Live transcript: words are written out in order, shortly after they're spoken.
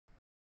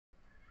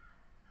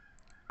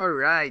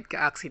Alright,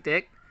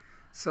 ka-Axitech.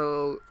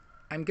 So,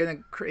 I'm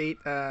gonna create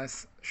a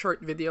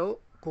short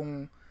video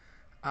kung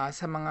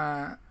sa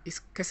mga,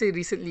 kasi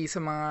recently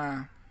sa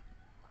mga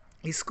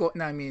isko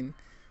namin,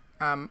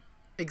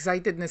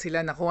 excited na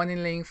sila, nakuha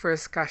nila yung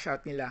first cash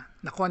out nila.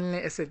 Nakuha nila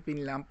yung SLP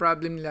nila. Ang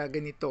problem nila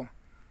ganito,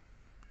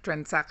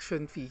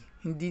 transaction fee.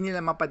 Hindi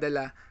nila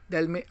mapadala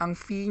dahil ang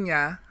fee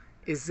niya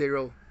is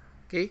 0.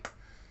 Okay?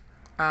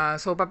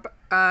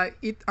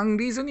 Ang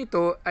reason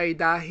nito ay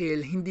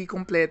dahil hindi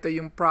kompleto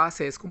yung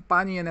process kung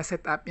paano niya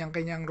na-set up yung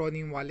kanyang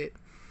Ronin wallet.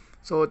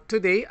 So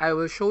today, I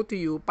will show to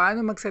you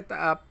paano mag-set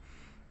up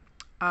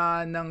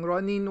ng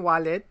Ronin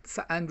wallet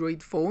sa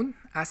Android phone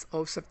as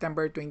of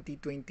September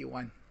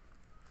 2021.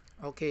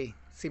 Okay,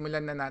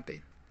 simulan na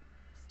natin.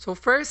 So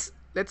first,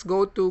 let's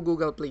go to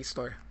Google Play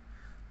Store.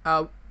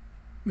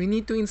 We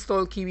need to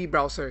install Kiwi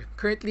browser.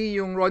 Currently,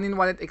 yung Ronin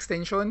wallet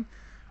extension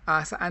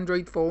sa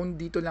Android phone,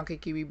 dito lang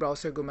kay Kiwi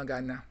browser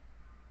gumagana.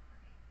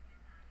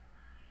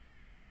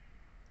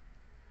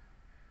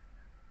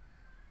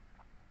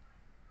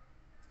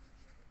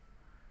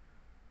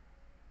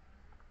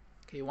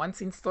 Okay,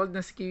 once installed na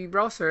si Kiwi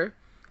browser,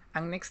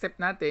 ang next step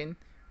natin,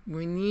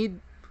 we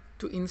need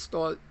to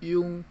install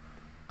yung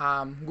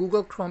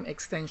Google Chrome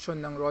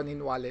extension ng Ronin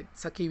wallet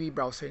sa Kiwi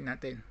browser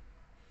natin.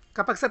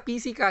 Kapag sa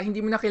PC ka,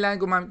 hindi mo na kailangan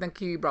gumamit ng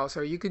Kiwi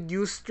browser. You could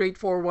use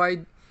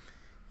straightforward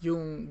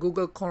yung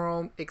Google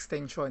Chrome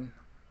extension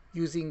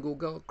using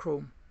Google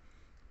Chrome.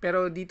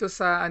 Pero dito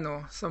sa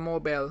sa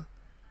mobile,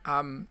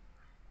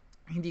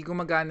 hindi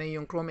gumagana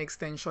yung Chrome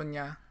extension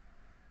niya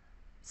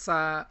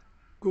sa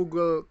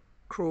Google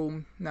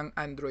Chrome ng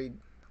Android.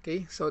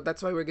 Okay? So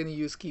that's why we're gonna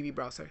use Kiwi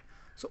browser.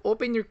 So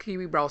open your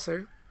Kiwi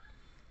browser.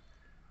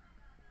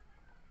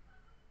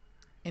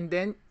 And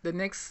then the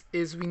next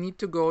is we need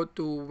to go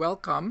to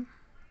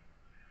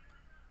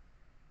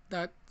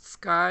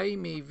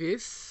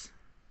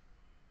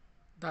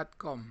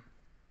welcome.skymavis.com.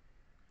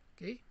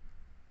 Okay?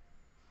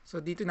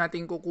 So dito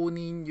natin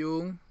kukunin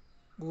yung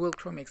Google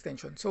Chrome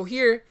extension. So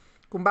here,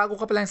 kung bago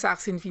ka pa lang sa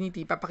Axie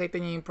Infinity, papakita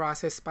niya yung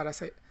process para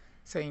sa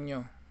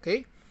inyo.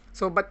 Okay?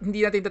 So but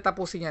hindi natin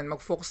tatapusin yan.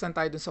 Mag-focus lang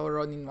tayo dun sa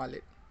Ronin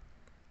wallet.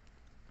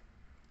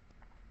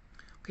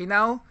 Okay,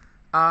 now,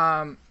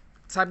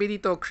 sabi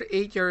dito,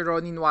 create your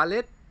Ronin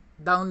wallet,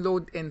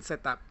 download and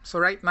setup. So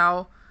right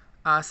now,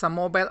 sa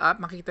mobile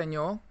app, makita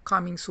nyo,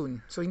 coming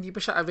soon. So hindi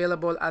pa siya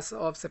available as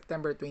of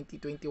September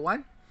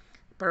 2021.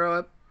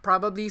 Pero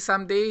probably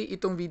someday,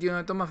 itong video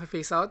na ito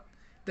ma-face out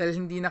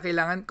dahil hindi na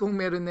kailangan kung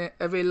meron na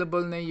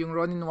available na yung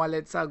Ronin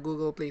wallet sa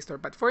Google Play Store.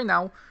 But for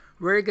now,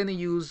 we're gonna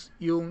use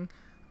yung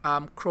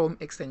Chrome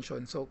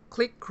extension. So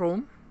click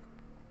Chrome.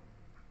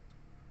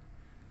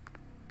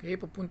 Okay,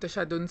 pupunta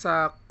siya dun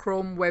sa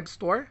Chrome Web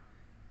Store.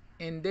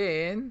 And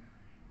then,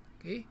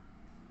 okay,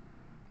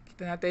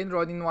 kita natin,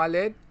 Ronin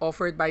wallet,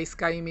 offered by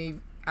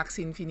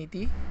Axie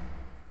Infinity.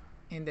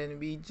 And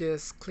then we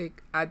just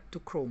click add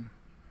to Chrome.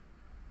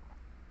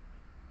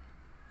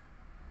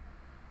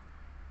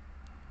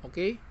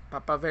 Okay,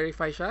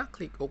 papa-verify siya,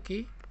 click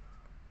OK.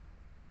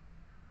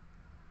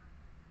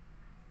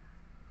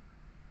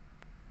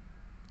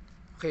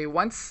 Okay,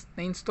 once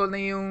na-install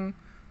na yung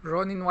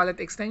Ronin wallet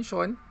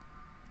extension,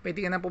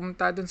 pwede ka na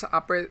pumunta dun sa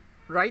upper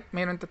right,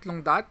 mayroon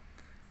 3 dot.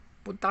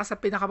 Punta sa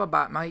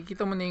pinakababa,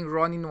 makikita mo na yung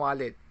Ronin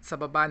wallet sa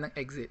baba ng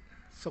exit.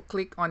 So,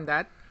 click on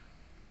that.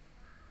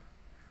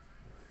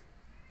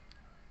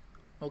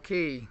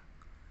 Okay.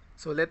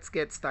 So, let's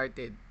get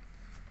started.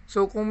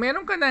 So, kung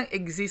meron ka ng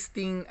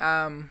existing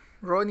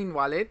Ronin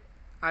wallet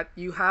at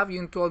you have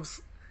yung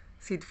 12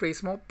 seed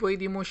phrase mo,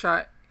 pwede mo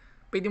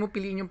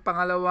piliin yung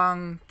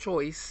pangalawang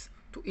choice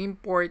to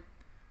import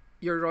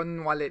your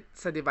Ronin wallet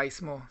sa device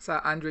mo,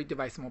 sa Android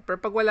device mo. Pero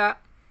pag wala,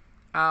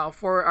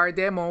 for our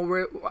demo,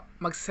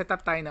 mag-set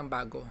up tayo ng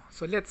bago.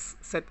 So, let's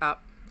set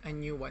up a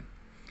new one.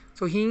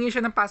 So, hingi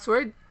siya ng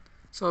password.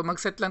 So,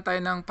 mag-set lang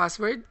tayo ng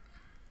password.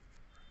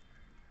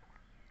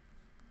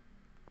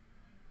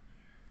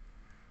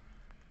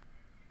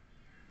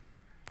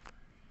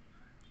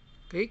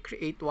 Okay,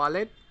 create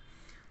wallet.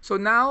 So,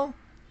 now,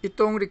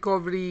 itong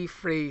recovery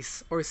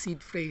phrase or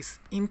seed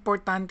phrase,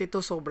 importante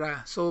to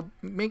sobra. So,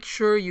 make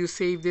sure you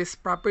save this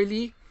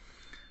properly.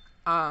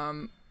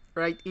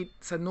 Write it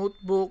sa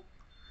notebook.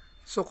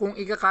 So, kung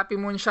i-copy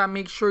mo siya,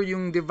 make sure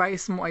yung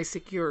device mo ay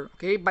secure.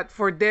 Okay? But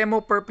for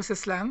demo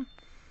purposes lang,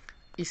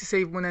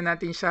 isi-save muna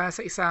natin siya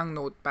sa isang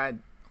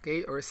notepad.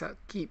 Okay? Or sa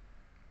Keep.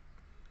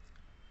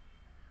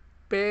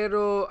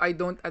 Pero, I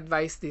don't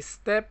advise this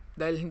step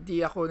dahil hindi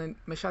ako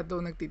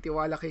masyado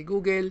nagtitiwala kay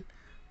Google.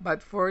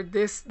 But for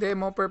this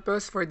demo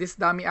purpose, for this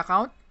dummy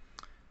account,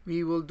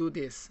 we will do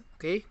this.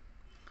 Okay?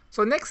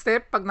 So, next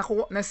step, pag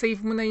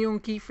na-save mo na yung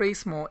key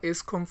phrase mo,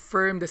 is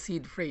confirm the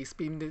seed phrase.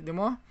 Pinindin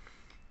mo.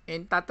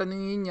 And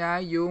tatanungin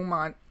niya yung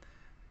mga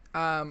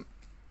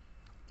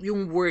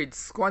yung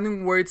words. Kung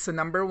anong words sa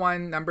number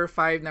 1, number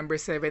 5,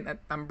 number 7, at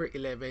number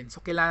 11.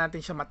 So, kailangan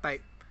natin siya ma-type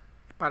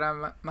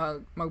para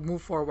mag-move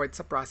forward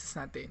sa process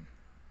natin.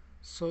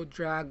 So,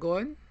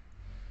 dragon.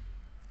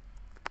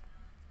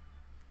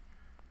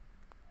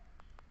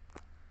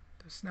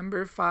 Tapos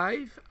number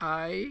 5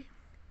 ay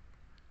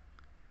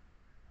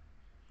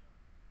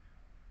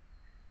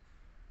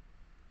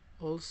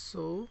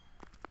also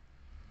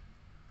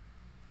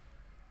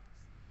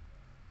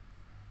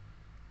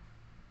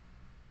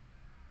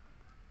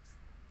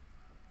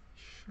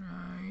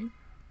shrine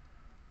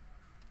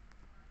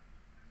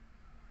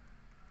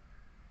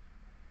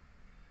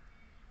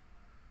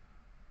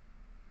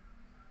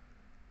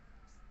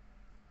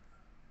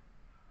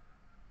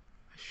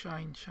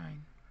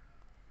shine.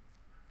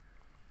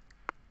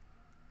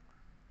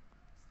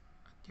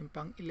 At yung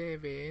pang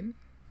 11,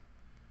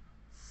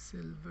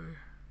 silver.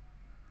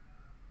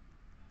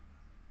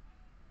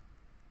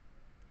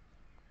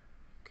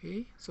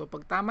 Okay, so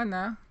pag tama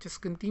na, just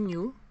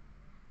continue.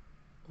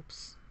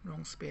 Oops,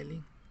 wrong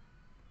spelling.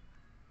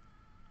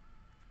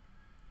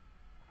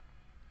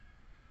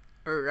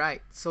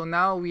 Alright, so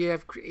now we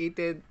have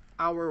created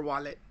our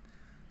wallet.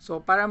 So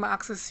para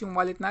ma-access yung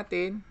wallet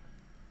natin,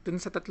 dun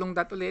sa tatlong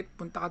dot ulit,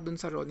 punta ka dun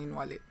sa Ronin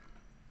wallet.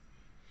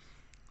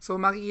 So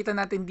makikita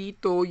natin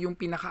dito yung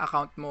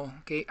pinaka-account mo.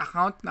 Okay,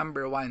 account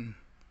number 1.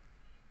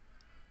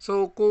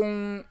 So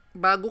kung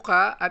bago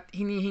ka at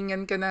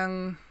hinihingan ka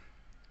ng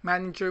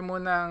manager mo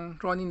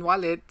ng Ronin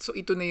wallet, so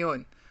ito na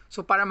yon.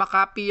 So para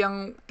makopy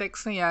yung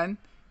text na yan,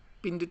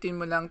 pindutin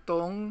mo lang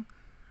tong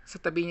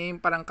sa tabi niya yung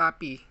parang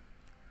copy.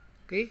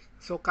 Okay,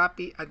 so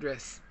copy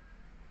address.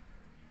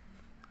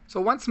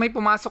 So once may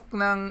pumasok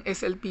ng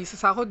SLP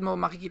sa sahod mo,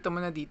 makikita mo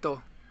na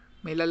dito.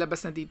 May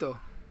lalabas na dito.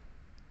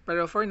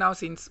 Pero for now,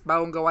 since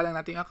bagong gawa lang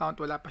natin yung account,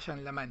 wala pa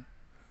siyang laman.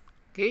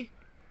 Okay?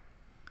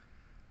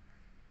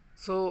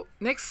 So,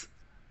 next.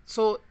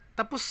 So,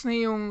 tapos na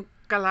yung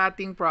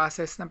kalahating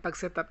process ng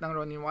pag-setup ng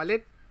Ronin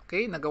wallet.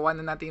 Okay? Nagawa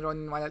na natin yung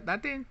Ronin wallet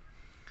natin.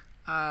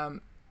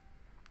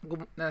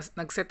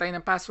 Nag-set tayo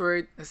ng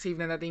password, na-save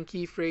na natin yung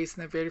key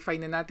phrase, na-verify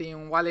na natin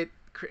yung wallet,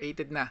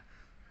 created na.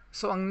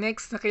 So, ang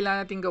next na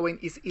kailangan natin gawin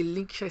is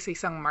i-link siya sa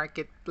isang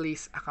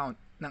marketplace account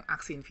ng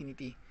Axie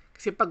Infinity.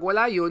 Kasi pag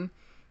wala yun,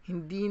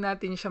 hindi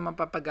natin siya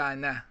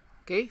mapapagana.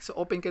 Okay? So,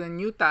 open ka ng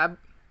new tab.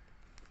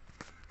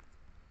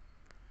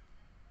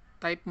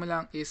 Type mo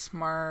lang is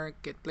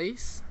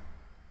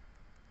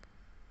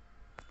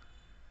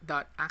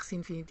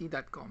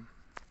marketplace.axieinfinity.com.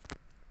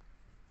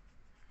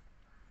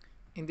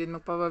 And then,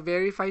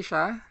 magpapa-verify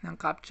siya ng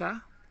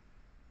CAPTCHA.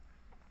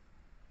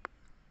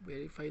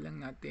 Verify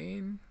lang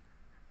natin.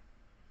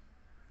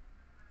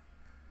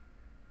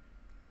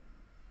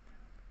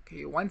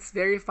 Okay, once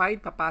verified,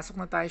 papasok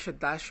na tayo sa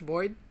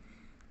dashboard.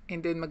 And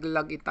then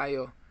mag-login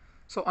tayo.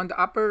 So on the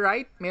upper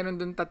right, meron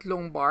dun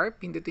tatlong bar.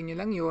 Pindutin nyo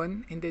lang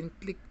yun. And then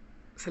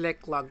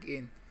select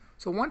login.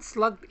 So once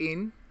logged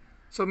in,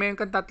 so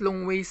meron kang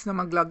tatlong ways na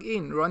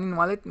mag-login. Ronin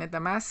Wallet,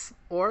 MetaMask,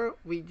 or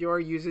with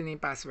your username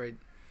password.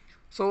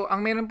 So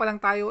ang meron pa lang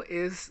tayo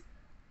is,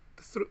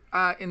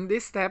 in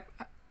this step,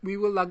 we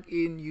will log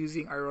in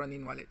using our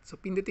Ronin Wallet.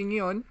 So pindutin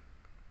nyo yun.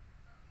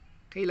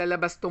 Okay,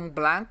 lalabas tong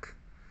blank.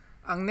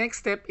 Ang next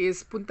step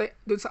is, punta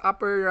dun sa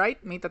upper right,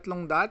 may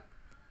tatlong dot.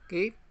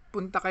 Okay,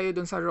 punta kayo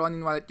dun sa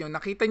Ronin wallet nyo.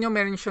 Nakita nyo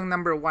meron siyang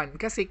number 1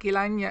 kasi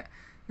kailangan niya,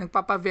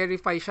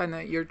 nagpapa-verify siya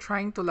na you're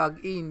trying to log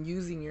in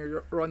using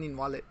your Ronin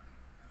wallet.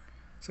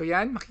 So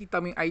yan, makita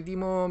mo yung ID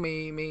mo,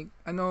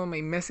 may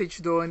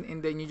message doon,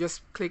 and then you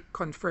just click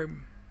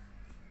confirm.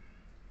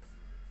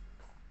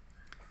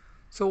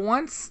 So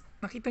once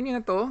nakita nyo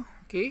na to,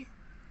 okay,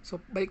 so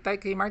balik tayo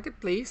kay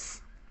marketplace,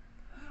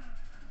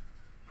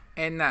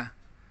 and na.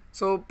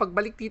 So,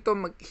 pagbalik dito,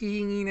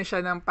 maghihingi na siya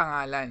ng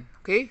pangalan.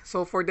 Okay?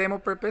 So, for demo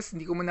purpose,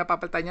 hindi ko muna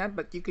papalitan yan,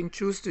 but you can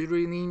choose to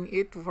rename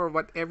it for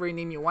whatever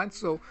name you want.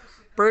 So,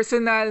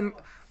 personal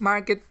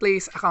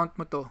marketplace account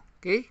mo to.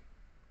 Okay?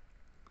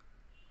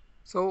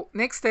 So,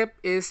 next step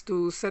is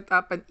to set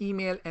up an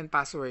email and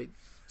password.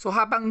 So,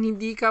 habang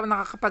hindi ka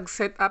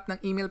nakakapag-set up ng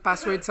email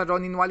password sa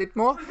Ronin wallet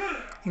mo,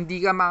 hindi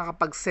ka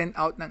makakapag-send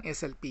out ng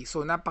SLP.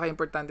 So,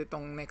 napaka-importante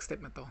itong next step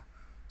na to.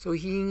 So,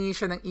 hihingi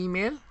siya ng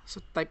email.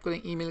 So, type ko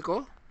ng email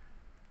ko.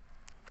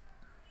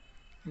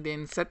 And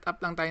then, set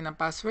up lang tayo ng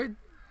password.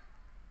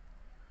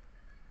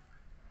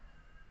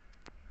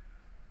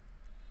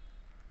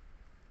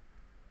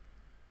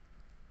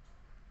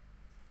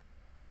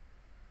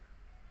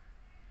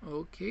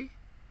 Okay.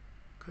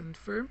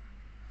 Confirm.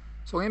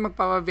 So, ngayon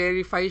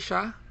magpapa-verify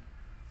siya.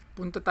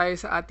 Punta tayo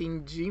sa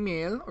ating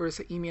Gmail or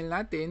sa email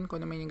natin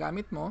kung ano man yung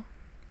gamit mo.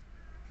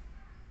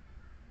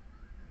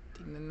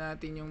 Tingnan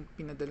natin yung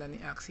pinadala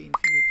ni Axie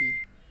Infinity.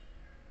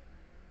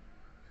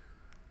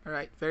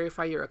 Alright,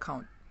 verify your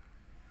account.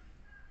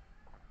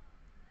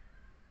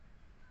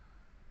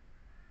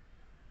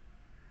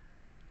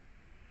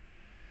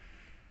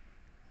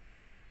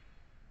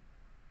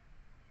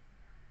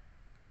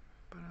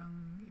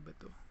 Parang iba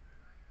to.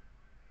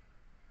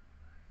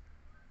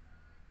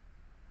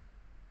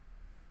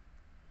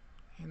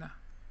 Ayan na.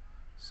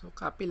 So,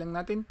 copy lang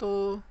natin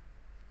to.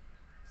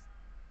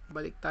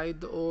 Balik tayo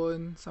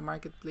doon sa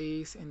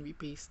marketplace and we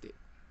paste it.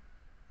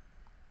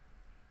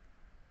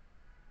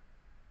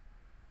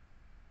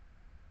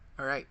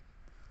 Alright.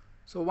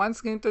 So,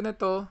 once ganito na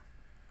to,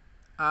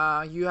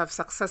 you have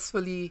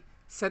successfully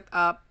set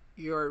up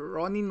your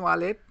Ronin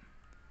wallet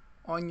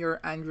on your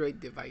Android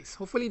device.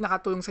 Hopefully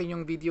nakatulong sa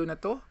inyong video na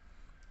to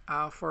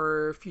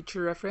for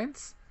future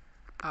reference.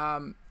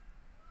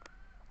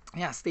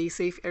 Yeah, stay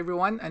safe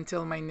everyone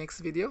until my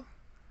next video.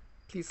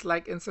 Please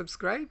like and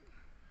subscribe.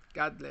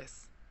 God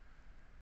bless.